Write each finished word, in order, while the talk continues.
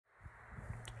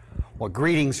Well,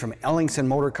 greetings from Ellingson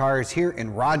Motorcars here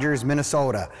in Rogers,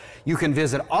 Minnesota. You can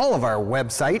visit all of our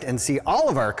website and see all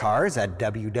of our cars at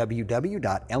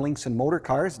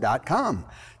www.ellingsonmotorcars.com.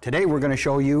 Today we're going to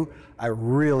show you a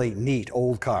really neat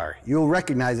old car. You'll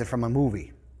recognize it from a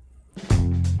movie.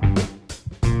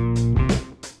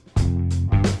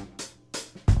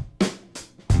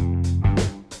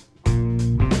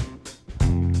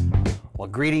 Well,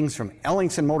 greetings from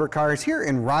Ellingson Motorcars here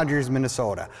in Rogers,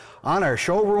 Minnesota. On our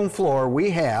showroom floor,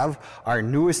 we have our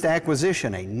newest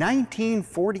acquisition, a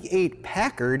 1948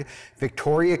 Packard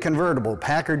Victoria Convertible.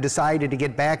 Packard decided to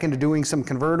get back into doing some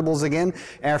convertibles again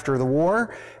after the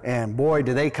war, and boy,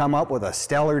 did they come up with a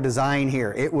stellar design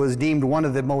here. It was deemed one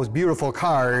of the most beautiful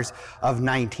cars of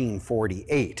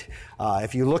 1948.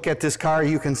 If you look at this car,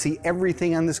 you can see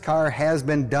everything on this car has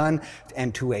been done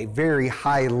and to a very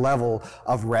high level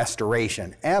of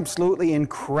restoration. Absolutely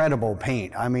incredible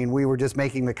paint. I mean, we were just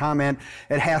making the comment,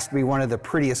 it has to be one of the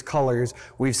prettiest colors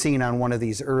we've seen on one of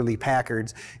these early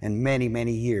Packards in many,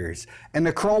 many years. And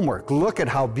the chrome work, look at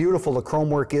how beautiful the chrome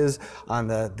work is on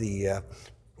the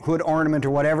hood ornament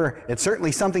or whatever. It's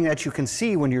certainly something that you can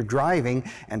see when you're driving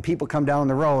and people come down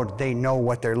the road, they know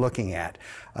what they're looking at.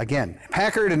 Again,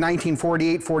 Packard in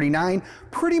 1948-49,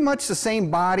 pretty much the same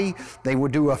body. They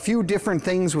would do a few different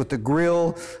things with the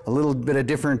grille, a little bit of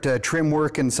different trim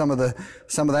work and some of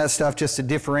that stuff just to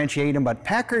differentiate them. But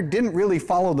Packard didn't really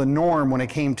follow the norm when it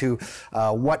came to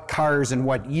what cars and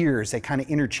what years. They kind of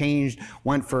interchanged,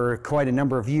 went for quite a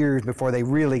number of years before they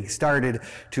really started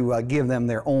to give them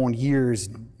their own years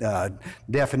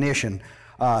definition.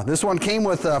 This one came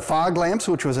with fog lamps,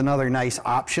 which was another nice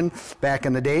option back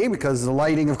in the day because the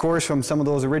lighting, of course, from some of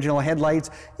those original headlights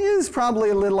is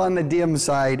probably a little on the dim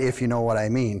side, if you know what I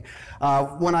mean.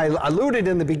 When I alluded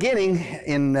in the beginning,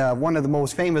 in one of the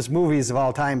most famous movies of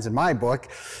all times in my book,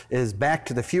 is Back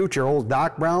to the Future. Old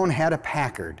Doc Brown had a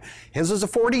Packard. His was a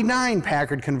 49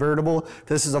 Packard convertible.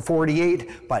 This is a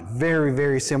 48, but very,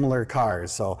 very similar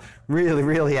cars. So really,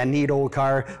 really a neat old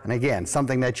car. And again,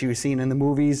 something that you've seen in the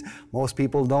movies. Most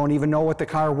people don't even know what the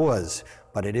car was,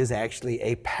 but it is actually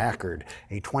a Packard,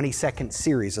 a 22nd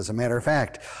series, as a matter of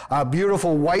fact.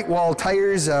 Beautiful white wall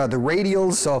tires, the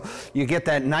radials, so you get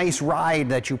that nice ride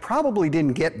that you probably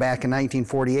didn't get back in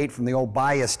 1948 from the old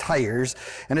bias tires.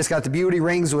 And it's got the beauty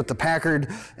rings with the Packard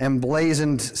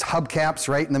emblazoned hubcaps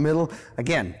right in the middle.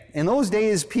 Again, in those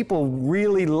days, people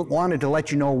really wanted to let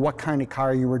you know what kind of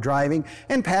car you were driving,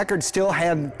 and Packard still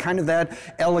had kind of that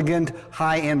elegant,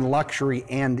 high-end luxury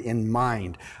end in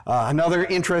mind. Another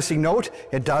interesting note,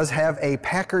 it does have a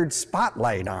Packard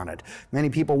spotlight on it. Many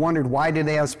people wondered why did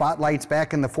they have spotlights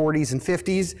back in the 40s and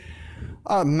 50s.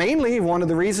 Mainly, one of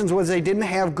the reasons was they didn't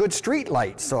have good street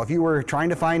lights. So if you were trying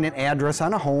to find an address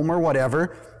on a home or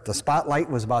whatever, the spotlight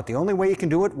was about the only way you can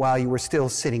do it while you were still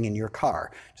sitting in your car.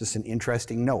 Just an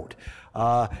interesting note.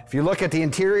 If you look at the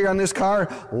interior on this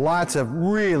car, lots of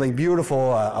really beautiful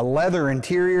leather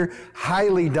interior,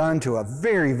 highly done to a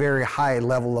very, very high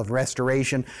level of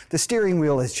restoration. The steering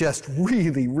wheel is just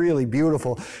really, really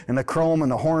beautiful, and the chrome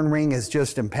and the horn ring is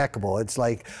just impeccable. It's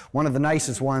like one of the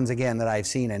nicest ones, again, that I've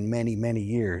seen in many, many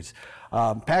years.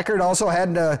 Packard also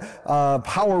had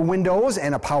power windows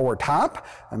and a power top.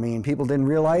 I mean, people didn't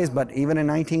realize, but even in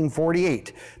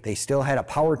 1948, they still had a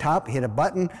power top, hit a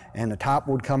button, and the top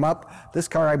would come up. This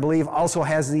car, I believe, also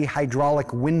has the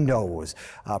hydraulic windows.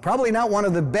 Probably not one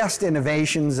of the best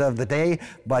innovations of the day,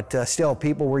 but still,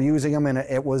 people were using them, and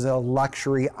it was a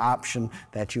luxury option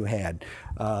that you had.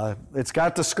 It's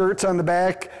got the skirts on the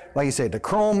back. Like you say, the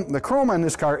chrome on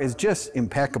this car is just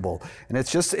impeccable. And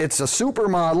it's a super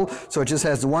model, so it just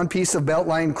has the one piece of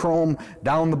beltline chrome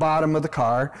down the bottom of the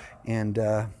car. And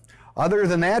other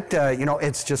than that, you know,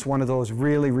 it's just one of those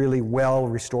really, really well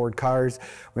restored cars.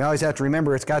 We always have to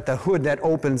remember it's got the hood that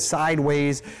opens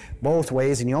sideways, both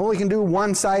ways, and you only can do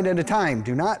one side at a time.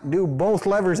 Do not do both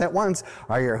levers at once,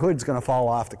 or your hood's going to fall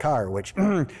off the car, which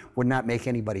would not make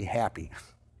anybody happy.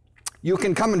 You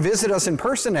can come and visit us in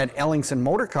person at Ellingson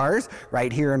Motorcars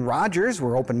right here in Rogers.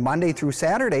 We're open Monday through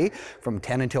Saturday from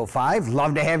 10 until 5.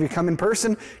 Love to have you come in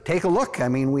person. Take a look. I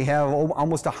mean, we have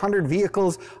almost 100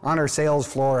 vehicles on our sales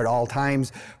floor at all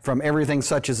times, from everything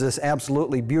such as this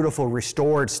absolutely beautiful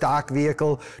restored stock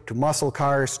vehicle to muscle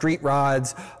cars, street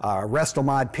rods,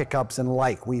 resto-mod pickups and the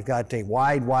like. We've got a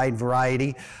wide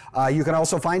variety. You can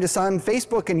also find us on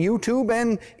Facebook and YouTube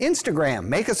and Instagram.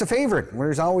 Make us a favorite.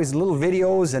 There's always little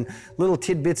videos and little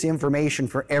tidbits of information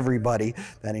for everybody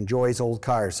that enjoys old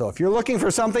cars. So if you're looking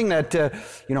for something that,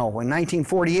 you know, in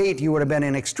 1948 you would have been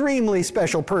an extremely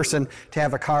special person to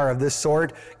have a car of this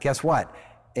sort, guess what?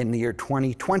 in the year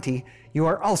 2020, you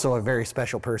are also a very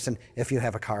special person if you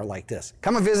have a car like this.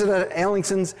 Come and visit at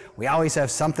Ellingson's. We always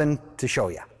have something to show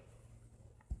you.